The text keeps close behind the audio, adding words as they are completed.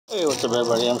Hey, what's up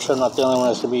everybody? I'm sure I'm not the only one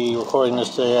that's going to be recording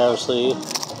this today, obviously.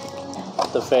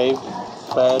 The fad,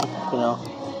 you know.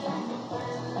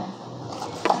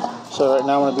 So right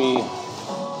now I'm going to be,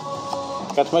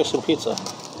 got to make some pizza.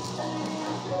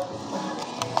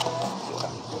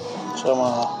 So I'm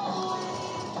going to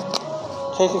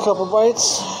take a couple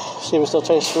bites, see if it still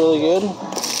tastes really good.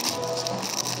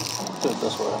 Do it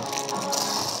this way.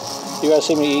 You guys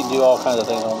see me eat, do all kinds of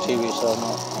things on TV, so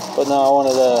no. But now I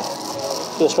wanted to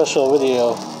do a special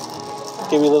video,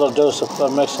 give you a little dose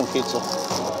of Mexican pizza.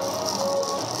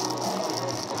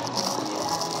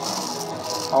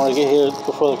 I want to get here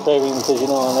before the craving because, you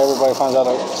know, when everybody finds out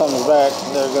that something's back,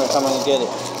 they're going to come in and get it.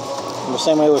 And the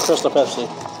same way with Crystal Pepsi.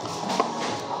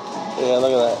 Yeah,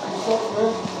 look at that.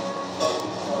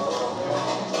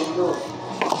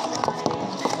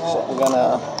 So I'm going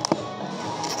to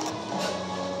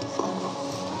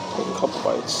take a couple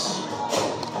bites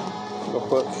real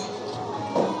quick.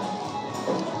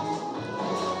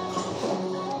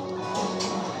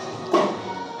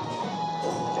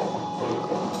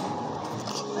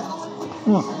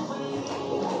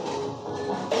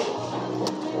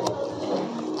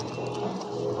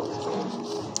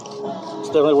 It's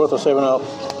definitely worth a 7-Up.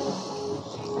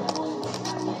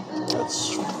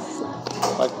 That's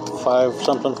like 5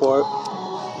 something for it,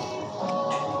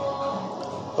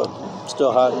 but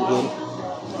still hot and good.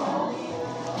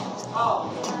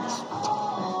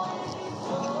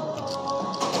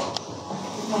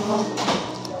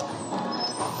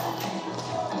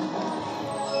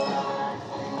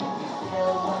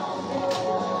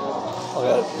 Look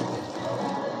at it.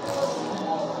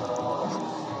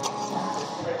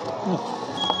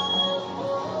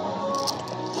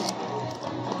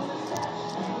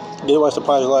 Get away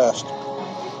surprise last.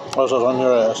 Also on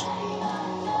your ass.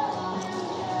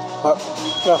 But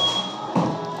yeah,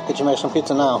 get you make some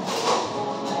pizza now.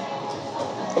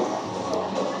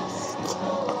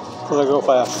 Cause I go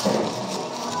fast.